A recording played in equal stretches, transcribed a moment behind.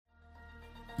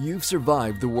You've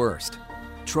survived the worst: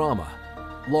 trauma,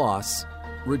 loss,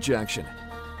 rejection.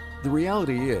 The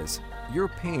reality is, your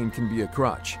pain can be a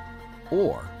crutch,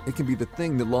 or it can be the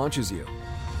thing that launches you.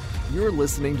 You're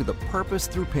listening to the Purpose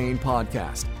Through Pain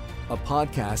podcast, a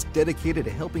podcast dedicated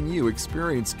to helping you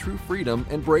experience true freedom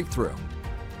and breakthrough.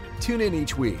 Tune in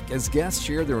each week as guests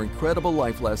share their incredible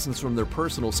life lessons from their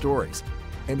personal stories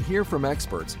and hear from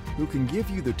experts who can give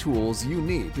you the tools you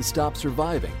need to stop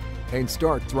surviving and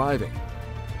start thriving.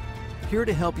 Here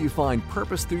to help you find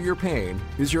purpose through your pain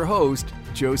is your host,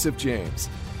 Joseph James.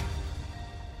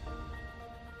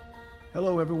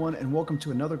 Hello, everyone, and welcome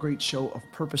to another great show of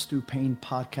Purpose Through Pain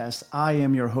podcast. I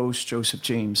am your host, Joseph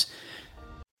James.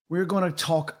 We're going to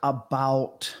talk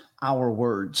about our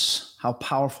words, how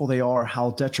powerful they are,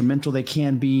 how detrimental they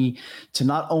can be to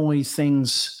not only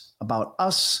things about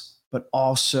us, but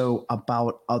also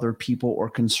about other people or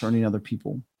concerning other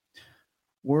people.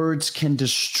 Words can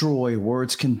destroy,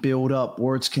 words can build up,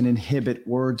 words can inhibit,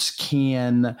 words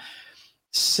can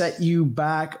set you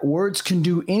back. Words can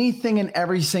do anything and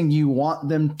everything you want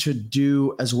them to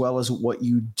do, as well as what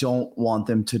you don't want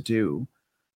them to do.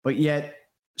 But yet,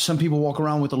 some people walk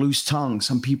around with a loose tongue.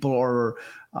 Some people are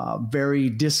very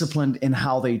disciplined in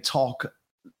how they talk,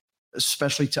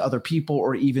 especially to other people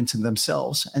or even to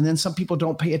themselves. And then some people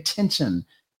don't pay attention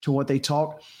to what they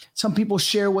talk. Some people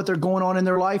share what they're going on in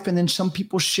their life, and then some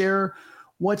people share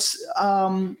what's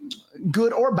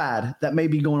good or bad that may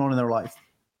be going on in their life.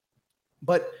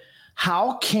 But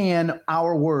how can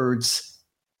our words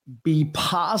be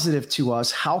positive to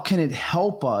us? How can it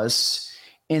help us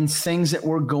in things that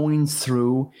we're going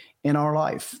through in our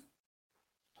life?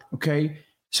 Okay,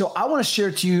 so I want to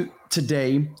share to you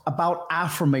today about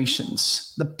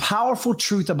affirmations, the powerful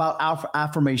truth about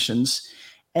affirmations,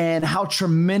 and how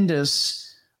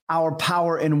tremendous our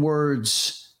power in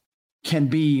words can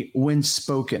be when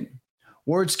spoken.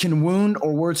 Words can wound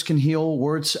or words can heal.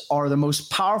 Words are the most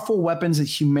powerful weapons that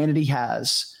humanity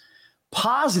has.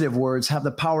 Positive words have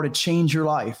the power to change your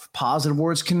life. Positive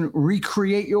words can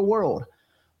recreate your world.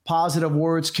 Positive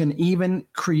words can even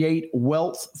create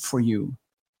wealth for you.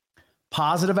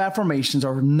 Positive affirmations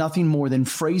are nothing more than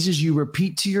phrases you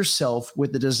repeat to yourself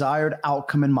with the desired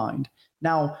outcome in mind.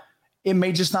 Now, it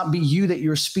may just not be you that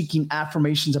you're speaking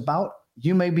affirmations about.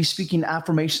 You may be speaking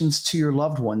affirmations to your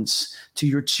loved ones, to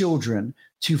your children,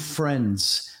 to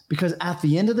friends, because at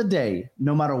the end of the day,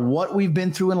 no matter what we've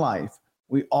been through in life,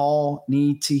 we all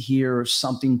need to hear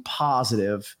something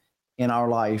positive in our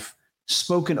life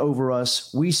spoken over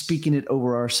us, we speaking it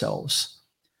over ourselves.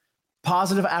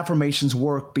 Positive affirmations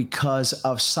work because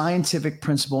of scientific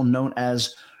principle known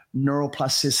as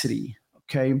neuroplasticity,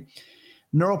 okay?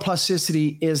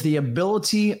 Neuroplasticity is the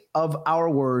ability of our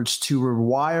words to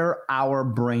rewire our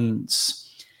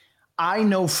brains. I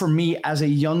know for me as a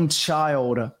young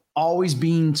child, always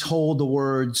being told the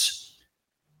words,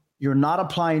 "You're not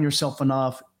applying yourself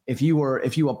enough. If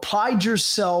you applied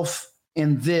yourself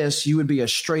in this, you would be a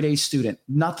straight A student."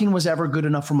 Nothing was ever good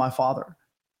enough for my father.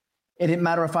 It didn't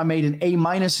matter if I made an A-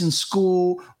 in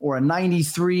school or a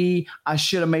 93. I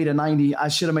should have made a 90. I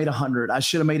should have made 100. I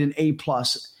should have made an A+.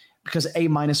 Because A-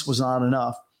 was not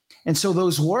enough. And so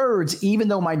those words, even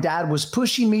though my dad was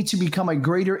pushing me to become a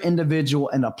greater individual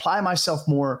and apply myself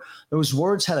more, those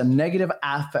words had a negative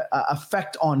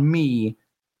effect on me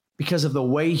because of the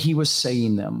way he was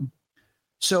saying them.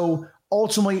 So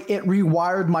ultimately, it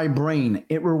rewired my brain.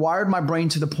 It rewired my brain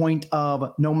to the point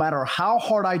of no matter how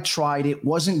hard I tried, it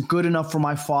wasn't good enough for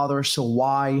my father, so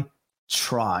why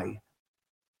try?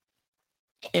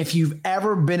 If you've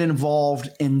ever been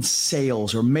involved in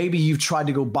sales, or maybe you've tried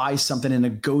to go buy something and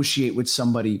negotiate with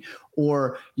somebody,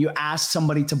 or you ask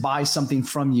somebody to buy something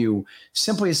from you,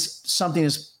 simply as something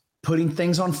as putting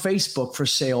things on Facebook for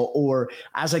sale, or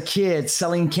as a kid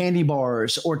selling candy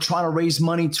bars, or trying to raise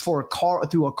money for a car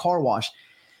through a car wash,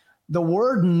 the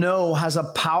word no has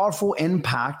a powerful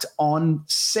impact on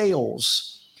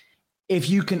sales. If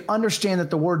you can understand that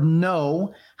the word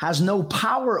no has no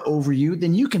power over you,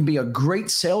 then you can be a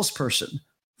great salesperson.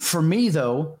 For me,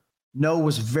 though, no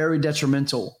was very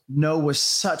detrimental. No was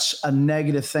such a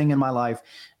negative thing in my life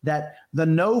that the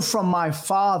no from my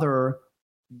father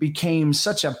became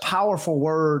such a powerful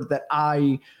word that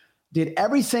I did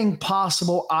everything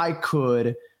possible I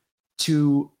could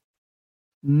to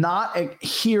not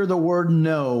hear the word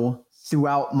no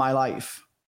throughout my life.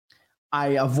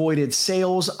 I avoided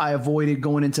sales. I avoided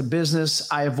going into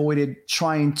business. I avoided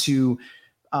trying to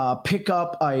pick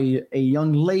up a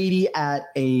young lady at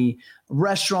a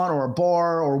restaurant or a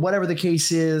bar or whatever the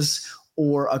case is,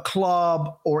 or a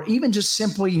club, or even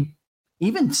simply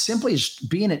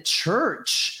being at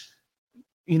church.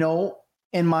 You know,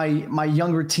 in my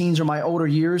younger teens or my older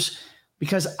years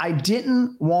because I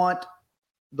didn't want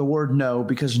the word no,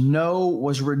 because no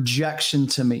was rejection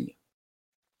to me.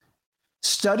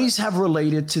 Studies have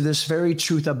related to this very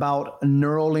truth about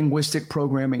neuro-linguistic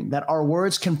programming, that our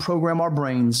words can program our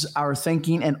brains, our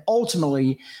thinking, and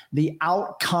ultimately the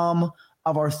outcome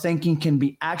of our thinking can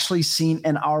be actually seen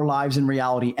in our lives in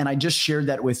reality. And I just shared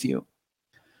that with you.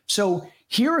 So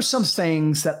here are some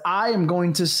things that I am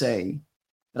going to say,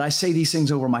 that I say these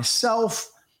things over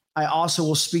myself. I also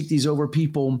will speak these over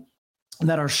people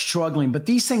that are struggling. But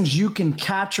these things you can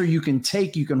capture, you can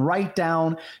take, you can write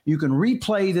down, you can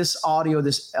replay this audio,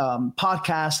 this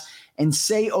podcast, and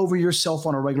say over yourself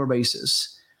on a regular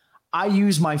basis. I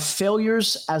use my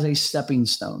failures as a stepping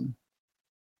stone.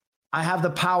 I have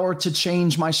the power to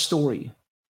change my story.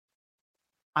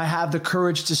 I have the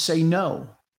courage to say no.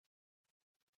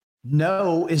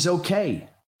 No is okay.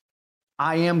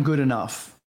 I am good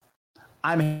enough.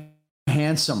 I'm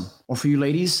handsome. Or for you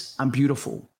ladies, I'm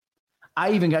beautiful.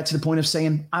 I even got to the point of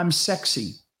saying I'm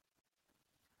sexy.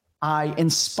 I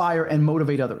inspire and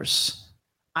motivate others.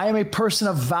 I am a person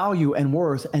of value and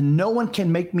worth, and no one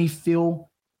can make me feel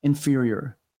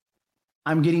inferior.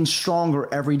 I'm getting stronger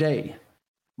every day.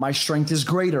 My strength is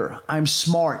greater. I'm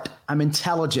smart. I'm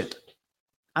intelligent.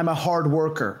 I'm a hard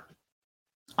worker.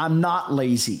 I'm not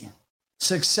lazy.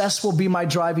 Success will be my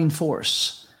driving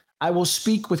force. I will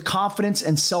speak with confidence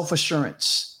and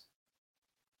self-assurance.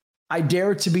 I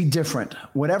dare to be different.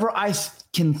 Whatever I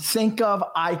can think of,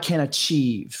 I can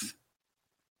achieve.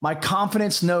 My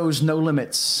confidence knows no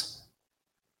limits.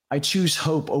 I choose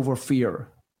hope over fear.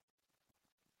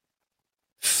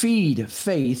 Feed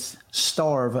faith,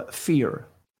 starve fear.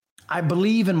 I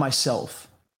believe in myself.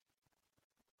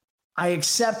 I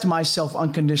accept myself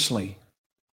unconditionally.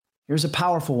 Here's a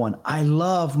powerful one. I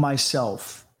love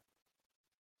myself.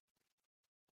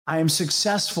 I am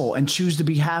successful and choose to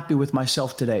be happy with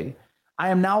myself today. I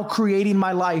am now creating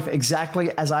my life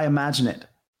exactly as I imagine it.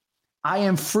 I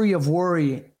am free of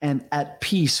worry and at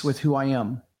peace with who I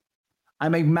am.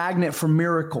 I'm a magnet for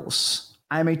miracles.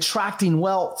 I am attracting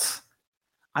wealth.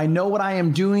 I know what I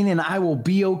am doing and I will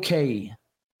be okay.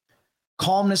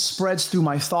 Calmness spreads through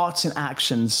my thoughts and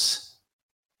actions.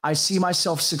 I see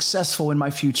myself successful in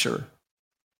my future.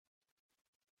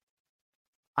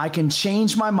 I can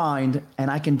change my mind and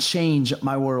I can change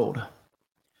my world.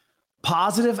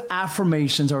 Positive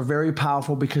affirmations are very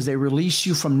powerful because they release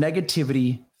you from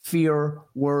negativity, fear,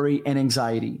 worry, and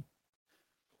anxiety.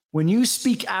 When you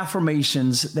speak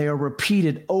affirmations, they are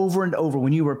repeated over and over.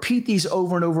 When you repeat these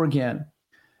over and over again,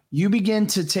 you begin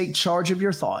to take charge of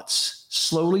your thoughts,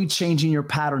 slowly changing your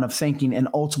pattern of thinking and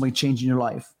ultimately changing your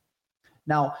life.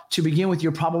 Now, to begin with,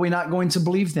 you're probably not going to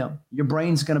believe them. Your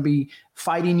brain's going to be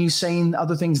fighting you, saying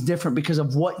other things different because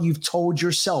of what you've told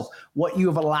yourself, what you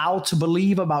have allowed to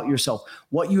believe about yourself,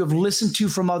 what you have listened to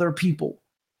from other people.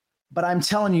 But I'm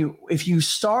telling you, if you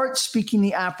start speaking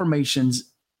the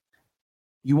affirmations,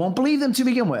 you won't believe them to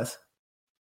begin with.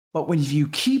 But when you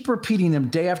keep repeating them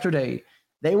day after day,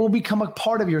 they will become a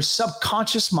part of your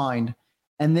subconscious mind.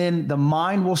 And then the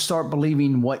mind will start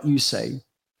believing what you say.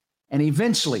 And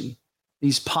eventually,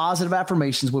 these positive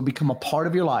affirmations will become a part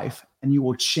of your life and you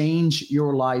will change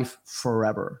your life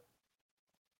forever.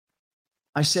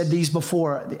 I said these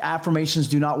before, the affirmations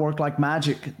do not work like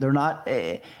magic. They're not,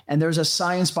 and there's a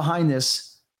science behind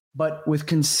this, but with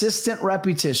consistent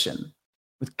repetition,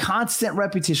 with constant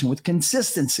repetition, with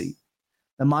consistency,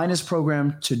 the mind is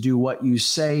programmed to do what you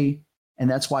say. And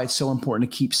that's why it's so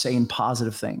important to keep saying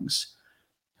positive things.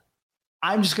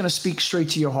 I'm just going to speak straight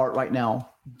to your heart right now.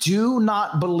 Do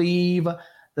not believe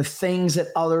the things that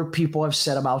other people have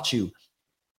said about you.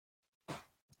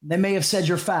 They may have said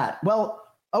you're fat. Well,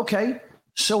 okay.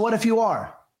 So what if you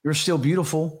are? You're still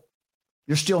beautiful.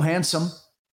 You're still handsome.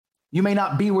 You may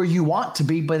not be where you want to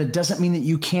be, but it doesn't mean that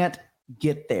you can't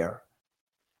get there.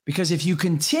 Because if you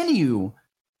continue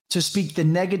to speak the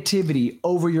negativity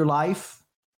over your life,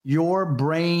 your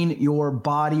brain, your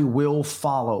body will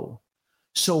follow.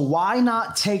 So why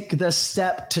not take the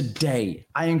step today?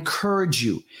 I encourage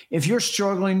you, if you're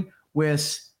struggling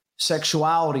with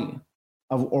sexuality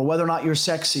or whether or not you're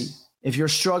sexy, if you're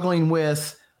struggling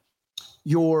with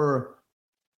your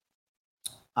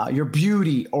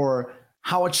beauty or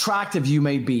how attractive you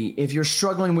may be, if you're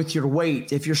struggling with your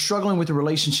weight, if you're struggling with the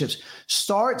relationships,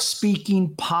 start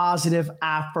speaking positive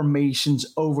affirmations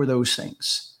over those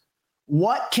things.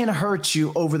 What can hurt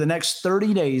you over the next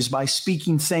 30 days by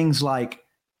speaking things like,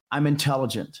 I'm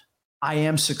intelligent, I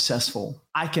am successful,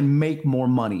 I can make more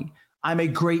money, I'm a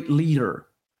great leader,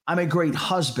 I'm a great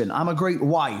husband, I'm a great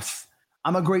wife,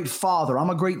 I'm a great father, I'm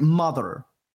a great mother,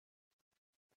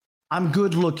 I'm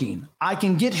good looking. I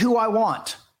can get who I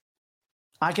want.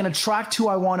 I can attract who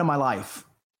I want in my life.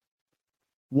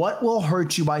 What will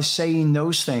hurt you by saying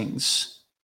those things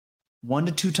 1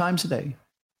 to 2 times a day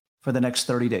for the next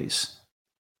 30 days?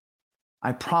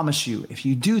 I promise you, if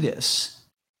you do this,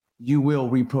 you will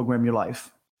reprogram your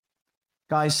life.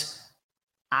 Guys,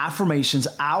 affirmations,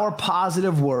 our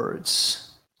positive words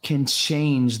can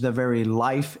change the very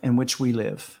life in which we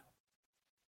live.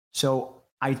 So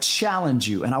I challenge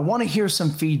you, and I want to hear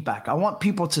some feedback. I want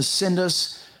people to send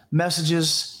us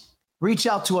messages, reach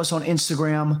out to us on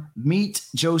Instagram, Meet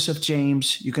Joseph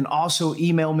James. You can also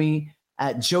email me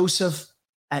at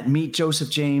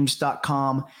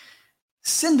joseph@meetjosephjames.com.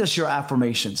 Send us your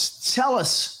affirmations. Tell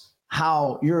us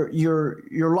how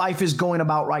your life is going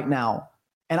about right now.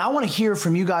 And I want to hear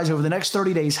from you guys over the next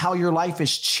 30 days how your life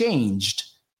is changed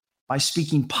by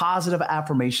speaking positive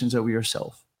affirmations over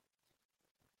yourself.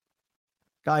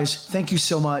 Guys, thank you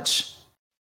so much.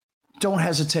 Don't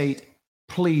hesitate.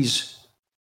 Please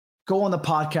go on the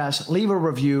podcast, leave a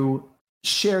review,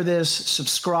 share this,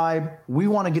 subscribe. We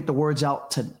want to get the words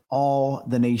out to all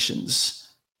the nations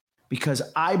because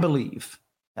I believe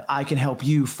that I can help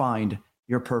you find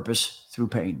your purpose through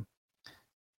pain.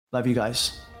 Love you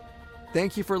guys.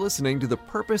 Thank you for listening to the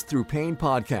Purpose Through Pain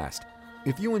podcast.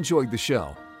 If you enjoyed the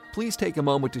show, please take a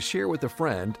moment to share with a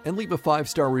friend and leave a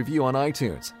 5-star review on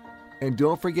iTunes. And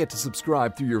don't forget to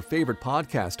subscribe through your favorite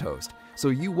podcast host so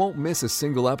you won't miss a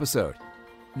single episode.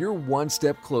 You're one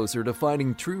step closer to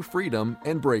finding true freedom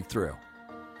and breakthrough.